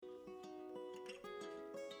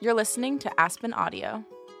You're listening to Aspen Audio.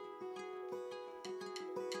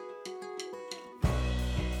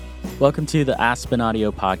 Welcome to the Aspen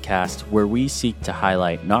Audio Podcast, where we seek to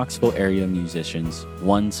highlight Knoxville area musicians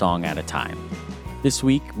one song at a time. This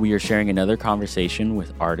week, we are sharing another conversation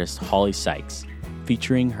with artist Hollie Sikes,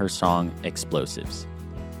 featuring her song Explosives.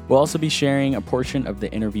 We'll also be sharing a portion of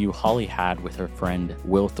the interview Hollie had with her friend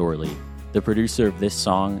Will Thorley, the producer of this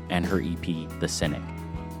song and her EP, The Cynic.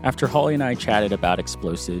 After Hollie and I chatted about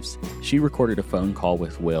Explosives, she recorded a phone call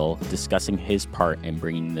with Will discussing his part in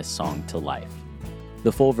bringing this song to life.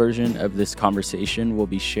 The full version of this conversation will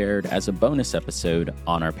be shared as a bonus episode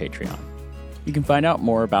on our Patreon. You can find out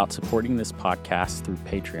more about supporting this podcast through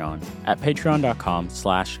Patreon at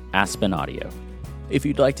patreon.com/aspenaudio. If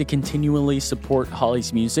you'd like to continually support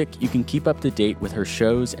Hollie's music, you can keep up to date with her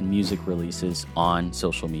shows and music releases on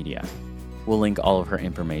social media. We'll link all of her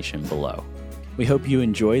information below. We hope you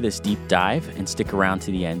enjoy this deep dive and stick around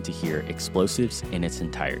to the end to hear Explosives in its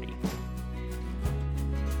entirety.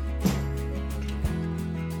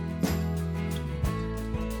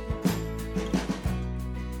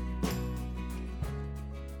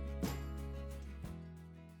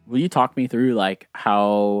 Will you talk me through like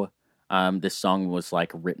how this song was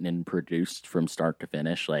like written and produced from start to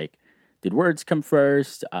finish? Like, did words come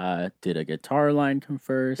first? Did a guitar line come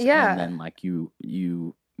first? Yeah. And then like you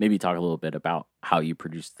maybe talk a little bit about how you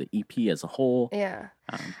produced the EP as a whole. Yeah.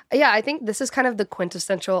 I think this is kind of the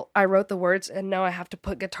quintessential, I wrote the words and now I have to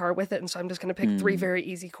put guitar with it. And so I'm just going to pick three very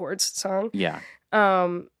easy chords song. Yeah.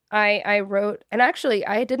 I wrote, and actually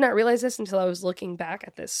I did not realize this until I was looking back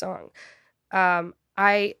at this song.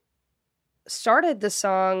 I started the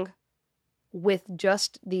song with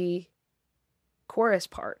just the chorus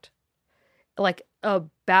part, like a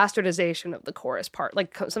bastardization of the chorus part,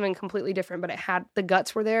 like something completely different, but it had, the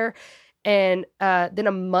guts were there. And then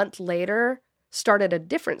a month later started a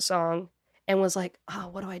different song and was like, oh,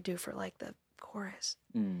 what do I do for like the chorus?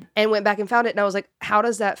 And went back and found it. And I was like, how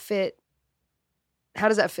does that fit? How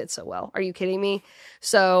does that fit so well? Are you kidding me?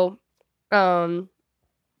 So, I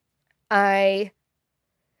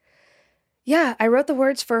wrote the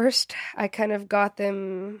words first. I kind of got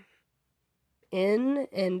them in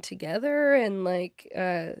and together and like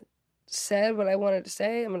said what I wanted to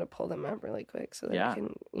say. I'm going to pull them up really quick so that I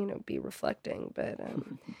can, be reflecting. But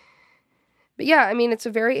yeah, I mean, it's a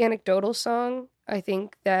very anecdotal song. I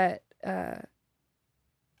think that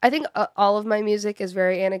all of my music is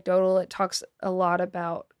very anecdotal. It talks a lot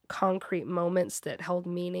about concrete moments that held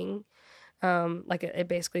meaning. Like it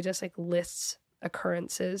basically just like lists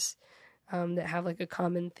occurrences that have like a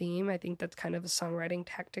common theme. I think that's kind of a songwriting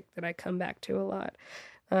tactic that I come back to a lot.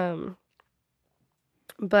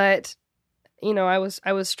 But I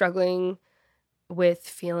was struggling with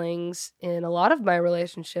feelings in a lot of my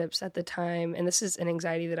relationships at the time, and this is an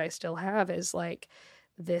anxiety that I still have, is like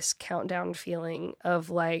this countdown feeling of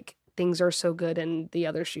like things are so good and the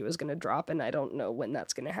other shoe is going to drop and I don't know when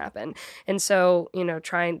that's going to happen. And so,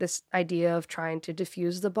 trying this idea of trying to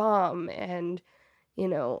diffuse the bomb and,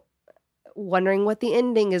 wondering what the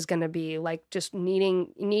ending is going to be, like just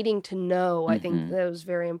needing to know. I think that was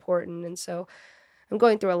very important. And so I'm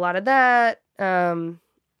going through a lot of that, and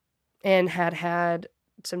had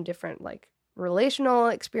some different like relational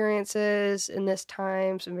experiences in this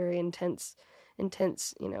time, some very intense,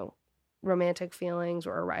 romantic feelings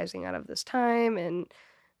were arising out of this time, and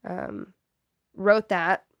wrote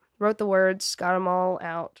the words, got them all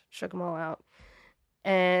out, shook them all out.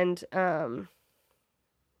 And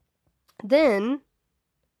then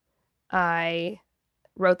I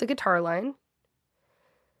wrote the guitar line,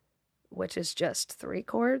 which is just 3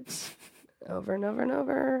 chords over and over and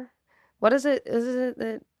over. What is it?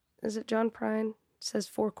 Is it John Prine? It says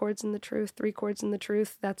 4 chords in the truth, 3 chords in the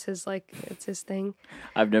truth. That's his it's his thing.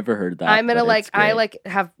 I've never heard that. I'm gonna I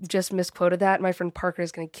have just misquoted that. My friend Parker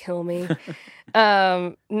is gonna kill me.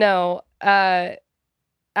 No. I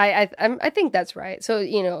think that's right. So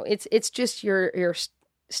it's just your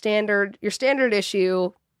standard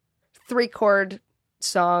issue 3 chord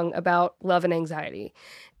song about love and anxiety,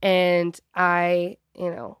 and I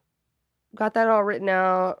got that all written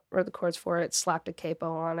out, wrote the chords for it, slapped a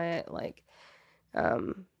capo on it, like,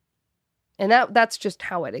 and that's just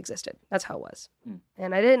how it existed. That's how it was.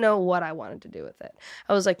 And I didn't know what I wanted to do with it.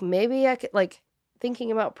 I was like, maybe I could, like, thinking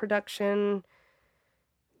about production,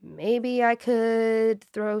 maybe I could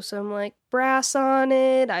throw some like brass on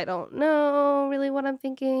it. I don't know really what I'm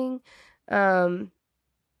thinking. And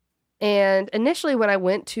initially when I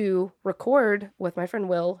went to record with my friend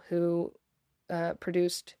Will, who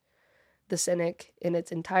produced The Cynic in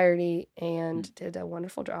its entirety and did a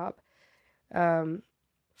wonderful job,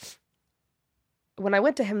 when I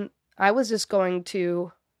went to him, I was just going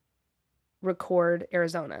to record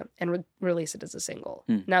Arizona and release it as a single.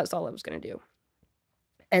 And that's all I was going to do.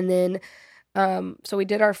 And then, so we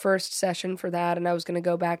did our first session for that, and I was going to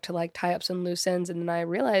go back to like tie up some loose ends. And then I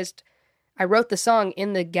realized I wrote the song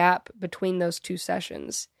in the gap between those two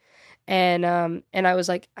sessions. And I was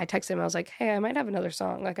like, I texted him, I was like, hey, I might have another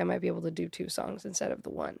song. Like I might be able to do 2 songs instead of the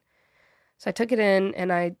one. So I took it in,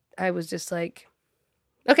 and I was just like,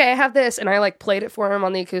 okay, I have this. And I like played it for him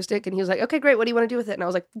on the acoustic, and he was like, okay, great. What do you want to do with it? And I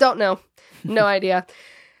was like, don't know. No idea.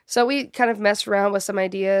 So we kind of messed around with some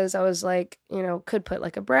ideas. I was like, you know, could put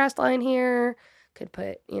like a brass line here, could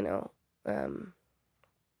put, you know,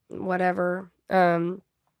 whatever. A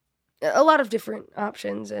lot of different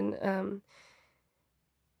options, and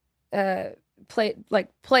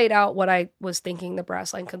played out what I was thinking the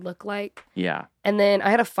brass line could look like. Yeah. And then I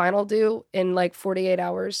had a final due in like 48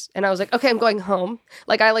 hours, and I was like, okay, I'm going home.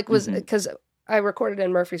 Like I like was, because I recorded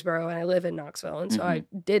in Murfreesboro and I live in Knoxville, and so I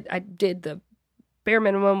did the bare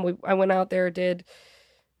minimum. I went out there, did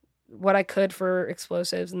what I could for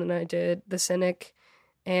explosives, and then I did the Cynic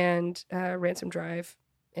and Ransom Drive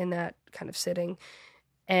in that kind of sitting,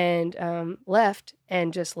 and left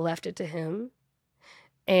it to him.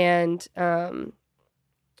 And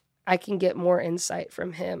I can get more insight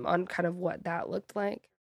from him on kind of what that looked like.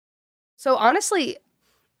 So honestly,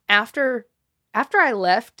 after I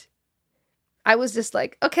left, I was just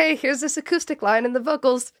like, okay, here's this acoustic line and the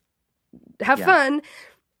vocals. Have fun.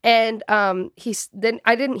 And then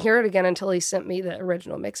I didn't hear it again until he sent me the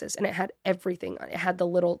original mixes, and it had everything on it. It had the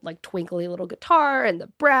little like twinkly little guitar and the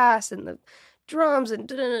brass and the drums and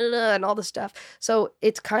and all the stuff. So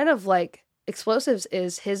it's kind of like Explosives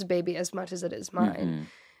is his baby as much as it is mine,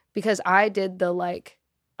 because I did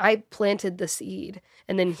I planted the seed,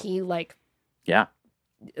 and then he you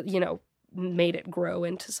know, made it grow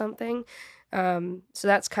into something. So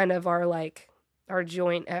that's kind of our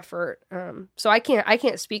joint effort. So I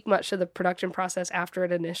can't speak much to the production process after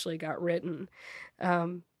it initially got written.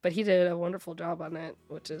 But he did a wonderful job on it,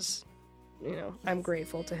 which is, you know, I'm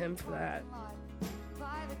grateful to him for that.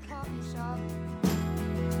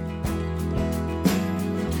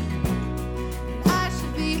 I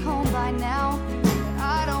should be home by now, but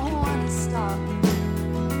I don't want to stop.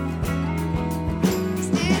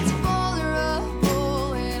 It's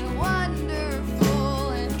vulnerable and wonderful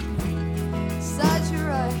and such a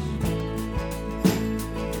rush.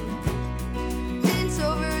 Fence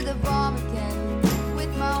over the bomb again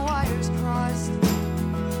with my wires crossed.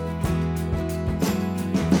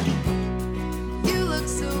 You look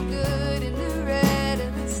so good in the red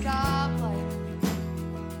of the stoplight.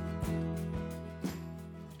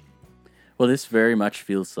 Well, this very much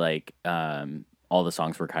feels like all the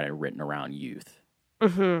songs were kind of written around youth.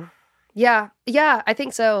 Mm-hmm. Yeah, I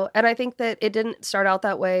think so. And I think that it didn't start out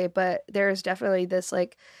that way, but there's definitely this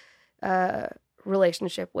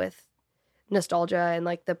relationship with nostalgia and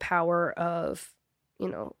like the power of, you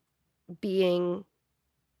know,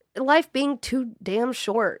 life being too damn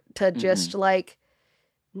short to just to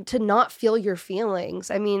not feel your feelings.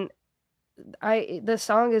 I mean, the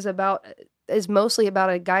song is mostly about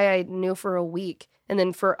a guy I knew for a week, and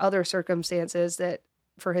then for other circumstances that,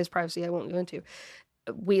 for his privacy, I won't go into,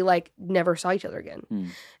 we like never saw each other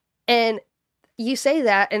again. And you say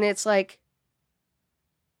that, and it's like,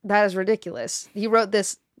 that is ridiculous. You wrote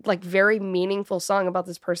this like very meaningful song about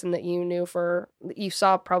this person that you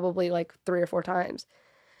saw probably like 3 or 4 times,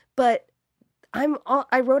 but I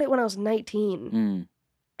wrote it when I was 19,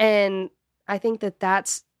 and I think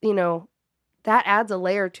that's, you know, that adds a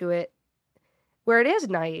layer to it where it is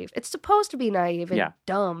naive. It's supposed to be naive and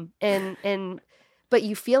dumb, but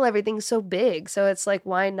you feel everything so big. So it's like,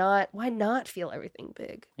 why not feel everything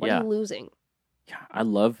big? What are you losing? Yeah, I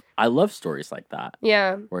love stories like that.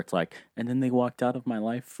 Yeah. Where it's like, and then they walked out of my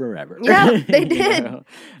life forever. Yeah, they did. You know?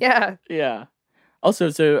 Yeah. Yeah. Also,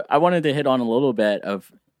 so I wanted to hit on a little bit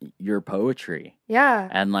of your poetry. Yeah.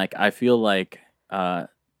 And like, I feel like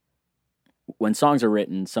when songs are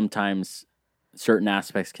written, sometimes certain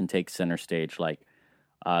aspects can take center stage, like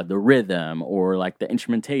the rhythm or like the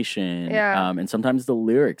instrumentation. Yeah. And sometimes the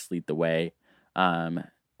lyrics lead the way.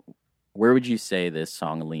 Where would you say this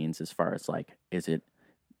song leans as far as like, is it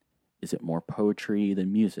more poetry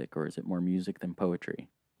than music, or is it more music than poetry?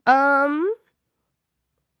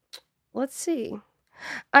 Let's see.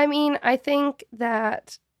 I mean, I think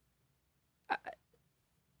that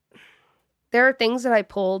there are things that I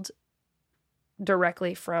pulled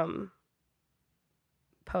directly from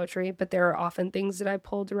poetry, but there are often things that I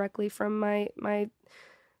pull directly from my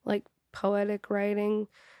like poetic writing.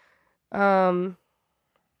 I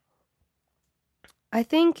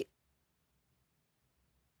think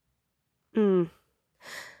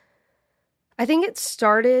I think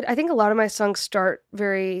a lot of my songs start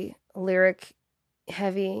very lyric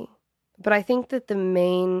heavy, but I think that the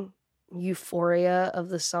main euphoria of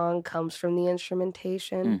the song comes from the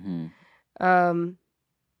instrumentation. Mm-hmm.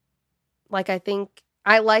 Like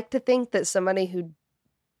I like to think that somebody who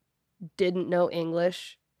didn't know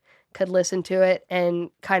English could listen to it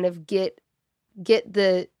and kind of get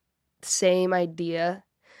the same idea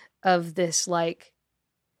of this like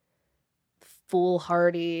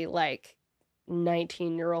foolhardy like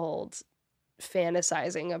 19-year-old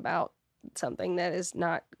fantasizing about something that is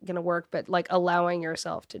not going to work, but like allowing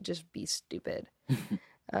yourself to just be stupid.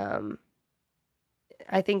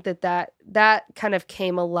 I think that kind of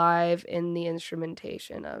came alive in the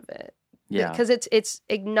instrumentation of it. Yeah. Because it's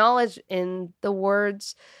acknowledged in the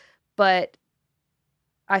words, but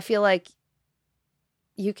I feel like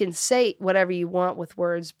you can say whatever you want with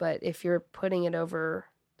words, but if you're putting it over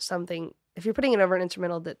something, if you're putting it over an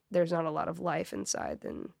instrumental that there's not a lot of life inside,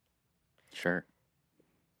 then Sure.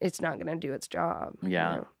 it's not going to do its job. Yeah.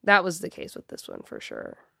 You know? That was the case with this one for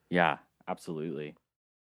sure. Yeah, absolutely.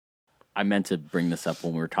 I meant to bring this up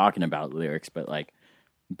when we were talking about lyrics, but like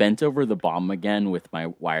Bent Over the Bomb Again with my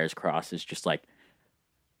wires crossed is just like,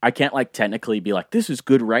 I can't like technically be like, this is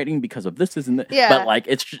good writing because of this isn't it. Yeah. But like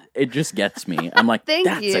it just gets me. I'm like, Thank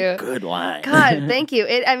that's you. a good line. God, thank you.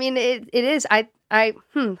 It is. I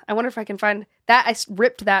wonder if I can find that. I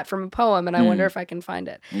ripped that from a poem, and I wonder if I can find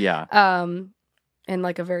it. Yeah. In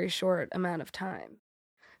like a very short amount of time.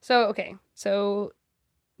 So, okay. So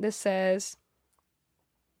this says,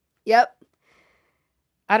 yep.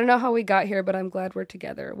 I don't know how we got here, but I'm glad we're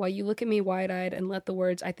together. While you look at me wide-eyed and let the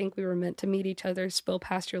words, I think we were meant to meet each other, spill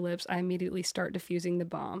past your lips, I immediately start diffusing the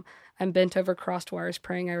bomb. I'm bent over crossed wires,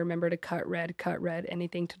 praying I remember to cut red,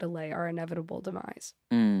 anything to delay our inevitable demise.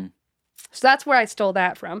 So that's where I stole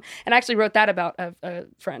that from. And I actually wrote that about a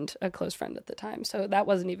close friend at the time. So that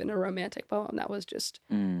wasn't even a romantic poem. That was just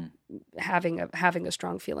having a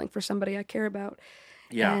strong feeling for somebody I care about.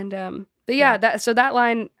 Yeah. And but yeah, that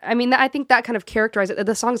line, I mean, I think that kind of characterizes it.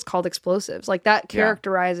 The song is called Explosives. Like that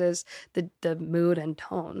characterizes the mood and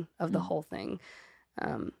tone of the whole thing.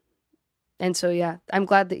 And so yeah, I'm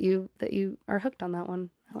glad that you are hooked on that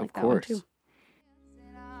one. I like that one too.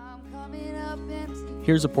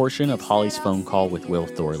 Here's a portion of Hollie's phone call with Will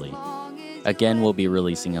Thorley. Again, we'll be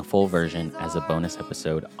releasing a full version as a bonus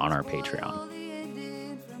episode on our Patreon.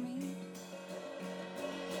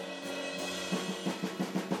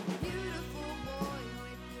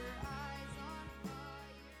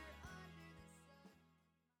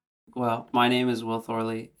 Well, my name is Will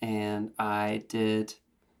Thorley, and I did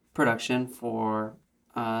production for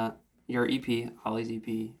your EP, Hollie's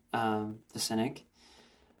EP, The Cynic.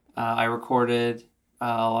 I recorded a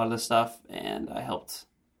lot of the stuff, and I helped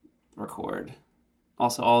record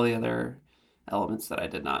also all the other elements that I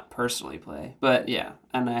did not personally play. But yeah,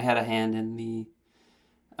 and I had a hand in the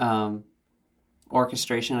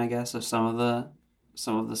orchestration, I guess, of some of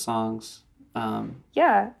the songs.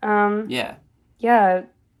 Yeah.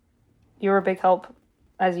 You were a big help,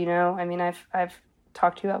 as you know. I mean, I've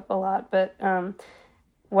talked you up a lot, but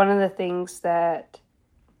one of the things that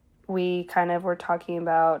we kind of were talking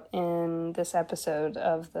about in this episode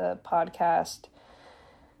of the podcast,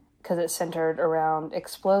 because it centered around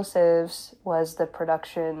explosives, was the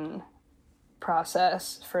production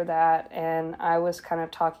process for that. And I was kind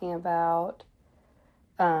of talking about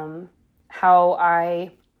how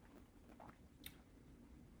I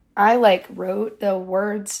like wrote the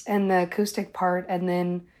words and the acoustic part, and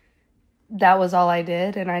then that was all I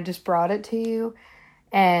did, and I just brought it to you.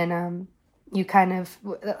 And you kind of,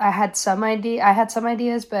 I had some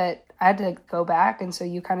ideas, but I had to go back, and so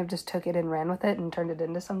you kind of just took it and ran with it and turned it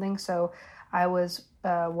into something. So I was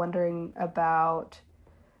wondering about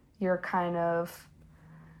your kind of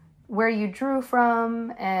where you drew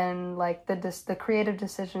from, and like the creative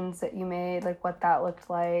decisions that you made, like what that looked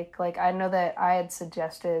like. Like I know that I had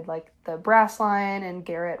suggested like the brass line, and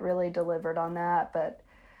Garrett really delivered on that, but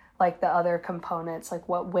like the other components, like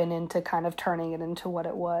what went into kind of turning it into what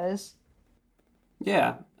it was.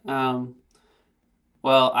 Yeah.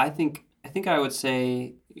 Well, I think I would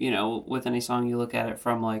say, with any song, you look at it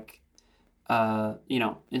from like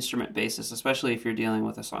instrument basis, especially if you're dealing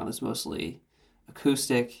with a song that's mostly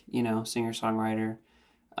acoustic, singer-songwriter.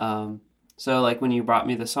 So like when you brought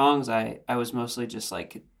me the songs, I was mostly just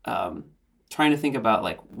like trying to think about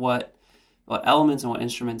like what elements and what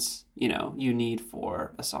instruments, you need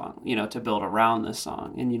for a song, to build around this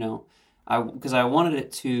song. And, because I wanted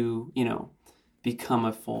it to, become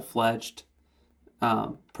a full-fledged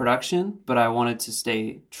production, but I wanted to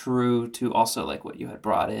stay true to also like what you had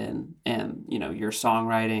brought in and, you know, your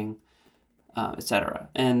songwriting, etc.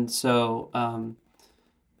 And so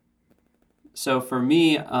for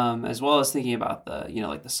me, as well as thinking about the, you know,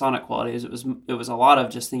 like the sonic qualities, it was a lot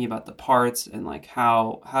of just thinking about the parts and like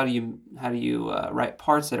how do you write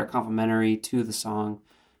parts that are complementary to the song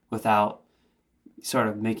without sort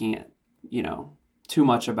of making it, you know, too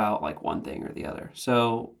much about like one thing or the other.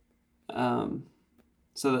 So,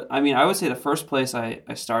 I mean, I would say the first place I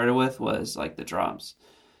started with was like the drums,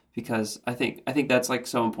 because I think that's like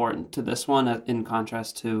so important to this one in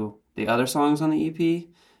contrast to the other songs on the EP.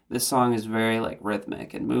 This song is very like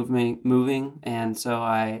rhythmic and moving, and so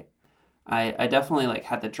I definitely like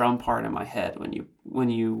had the drum part in my head when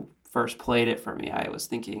you first played it for me. I was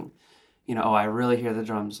thinking, you know, oh, I really hear the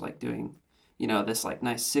drums like doing, you know, this like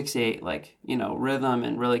nice 6/8 like, you know, rhythm,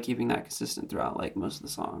 and really keeping that consistent throughout like most of the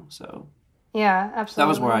song. So yeah, absolutely. That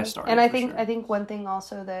was where I started. And I think one thing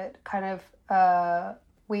also that kind of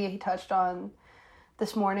we touched on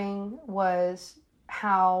this morning was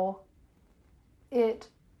how it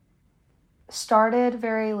started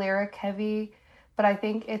very lyric heavy, but I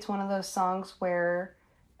think it's one of those songs where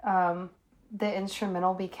the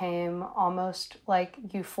instrumental became almost like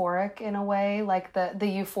euphoric in a way. Like the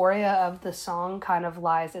euphoria of the song kind of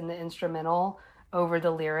lies in the instrumental over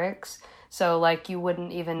the lyrics. So like you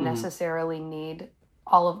wouldn't even necessarily need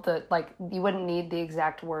all of the, like you wouldn't need the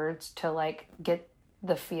exact words to like get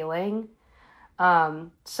the feeling.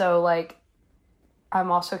 So like I'm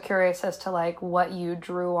also curious as to like what you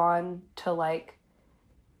drew on to like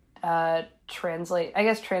translate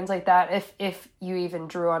that if you even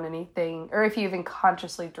drew on anything, or if you even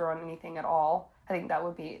consciously drew on anything at all. I think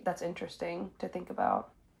that's interesting to think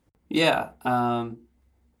about. Yeah. I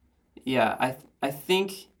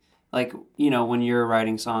think like, you know, when you're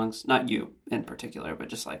writing songs, not you in particular, but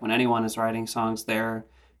just like when anyone is writing songs, they're,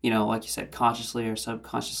 you know, like you said, consciously or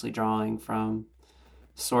subconsciously drawing from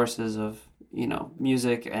sources of, you know,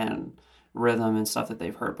 music and rhythm and stuff that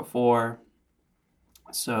they've heard before.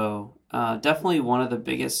 So definitely one of the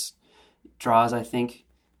biggest draws, I think,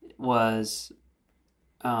 was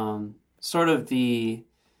sort of the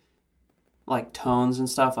like tones and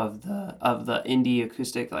stuff of the indie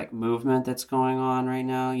acoustic like movement that's going on right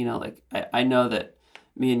now. You know, like I know that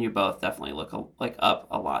me and you both definitely look up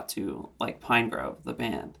a lot to like Pine Grove, the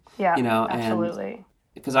band. Yeah, you know, absolutely.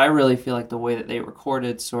 Because I really feel like the way that they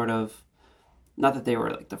recorded, sort of, not that they were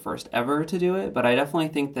like the first ever to do it, but I definitely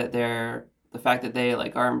think that the fact that they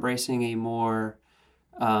like are embracing a more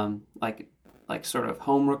like sort of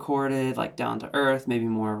home recorded, like down to earth, maybe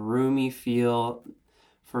more roomy feel.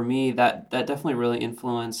 For me, that definitely really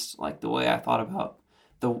influenced like the way I thought about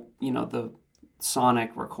the, you know, the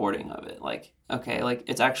sonic recording of it. Like, okay, like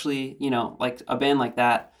it's actually, you know, like a band like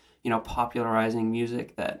that, you know, popularizing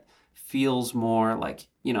music that feels more like,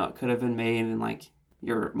 you know, it could have been made in like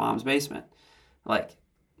your mom's basement. Like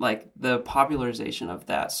the popularization of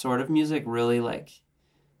that sort of music really like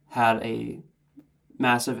had a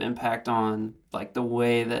massive impact on like the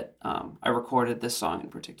way that I recorded this song in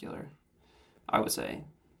particular, I would say.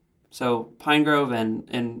 So Pine Grove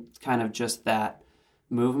and kind of just that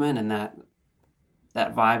movement and that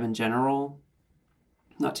vibe in general,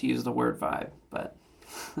 not to use the word vibe, but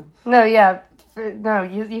No, yeah. No,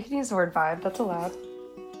 you can use the word vibe. That's allowed.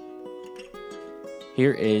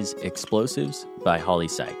 Here is Explosives by Hollie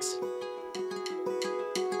Sikes.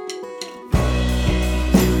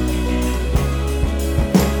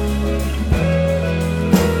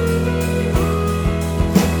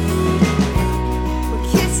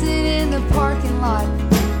 We're kissing in the parking lot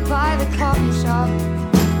by the coffee shop.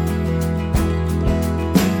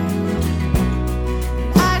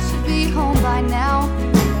 I should be home by now,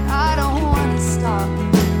 but I don't want to stop.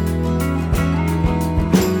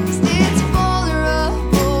 'Cause it's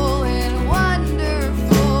vulnerable and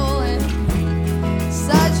wonderful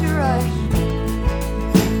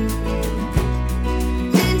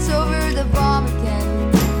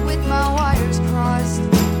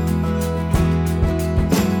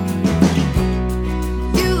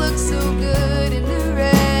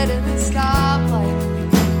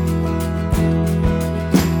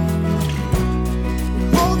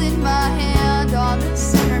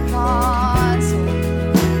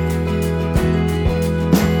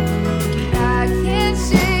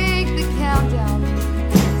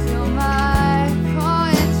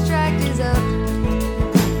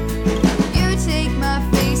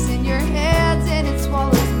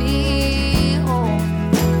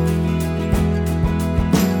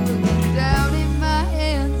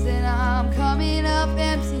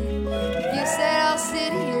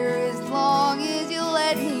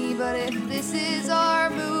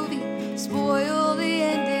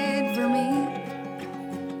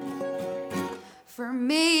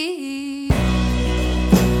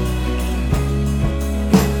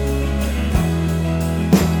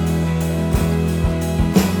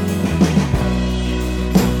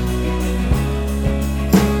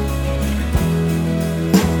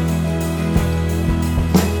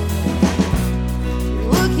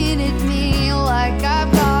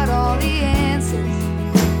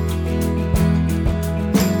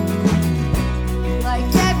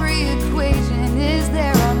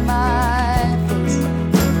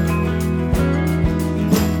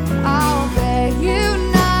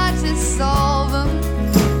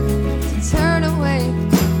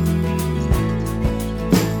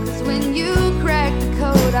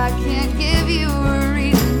can't give you a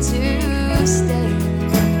reason to stay.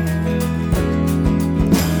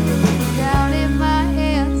 Counting my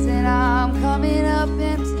hands and I'm coming up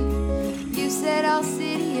empty. You said I'll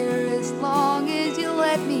sit here as long as you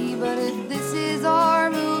let me, but if this is our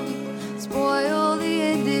movie, spoil the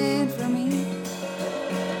ending for me.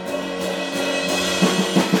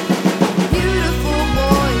 Beautiful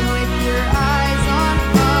boy with your eyes on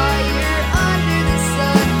fire under the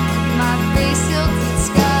sun, with my face tilted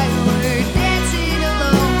skyward, dancing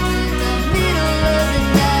alone in the middle of the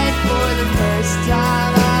night for the first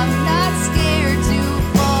time. I'm not scared to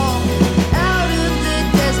fall out of the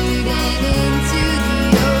desert and into the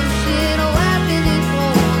ocean, laughing at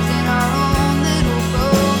holes in our own little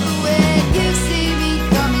boat. The way you see me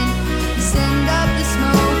coming, send up the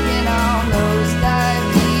smoke and I'll nosedive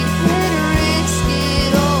deep and risk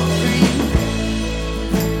it all for you.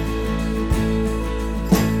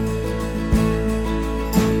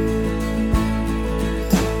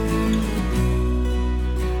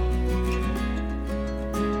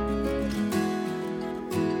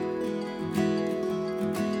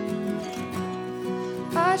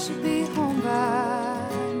 I should be home by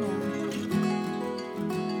now.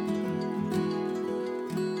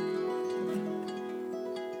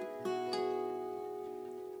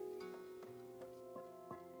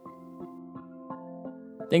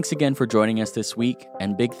 Thanks again for joining us this week,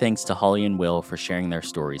 and big thanks to Hollie and Will for sharing their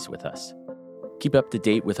stories with us. Keep up to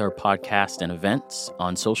date with our podcast and events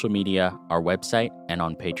on social media, our website, and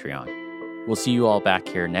on Patreon. We'll see you all back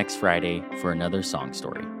here next Friday for another song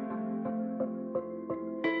story.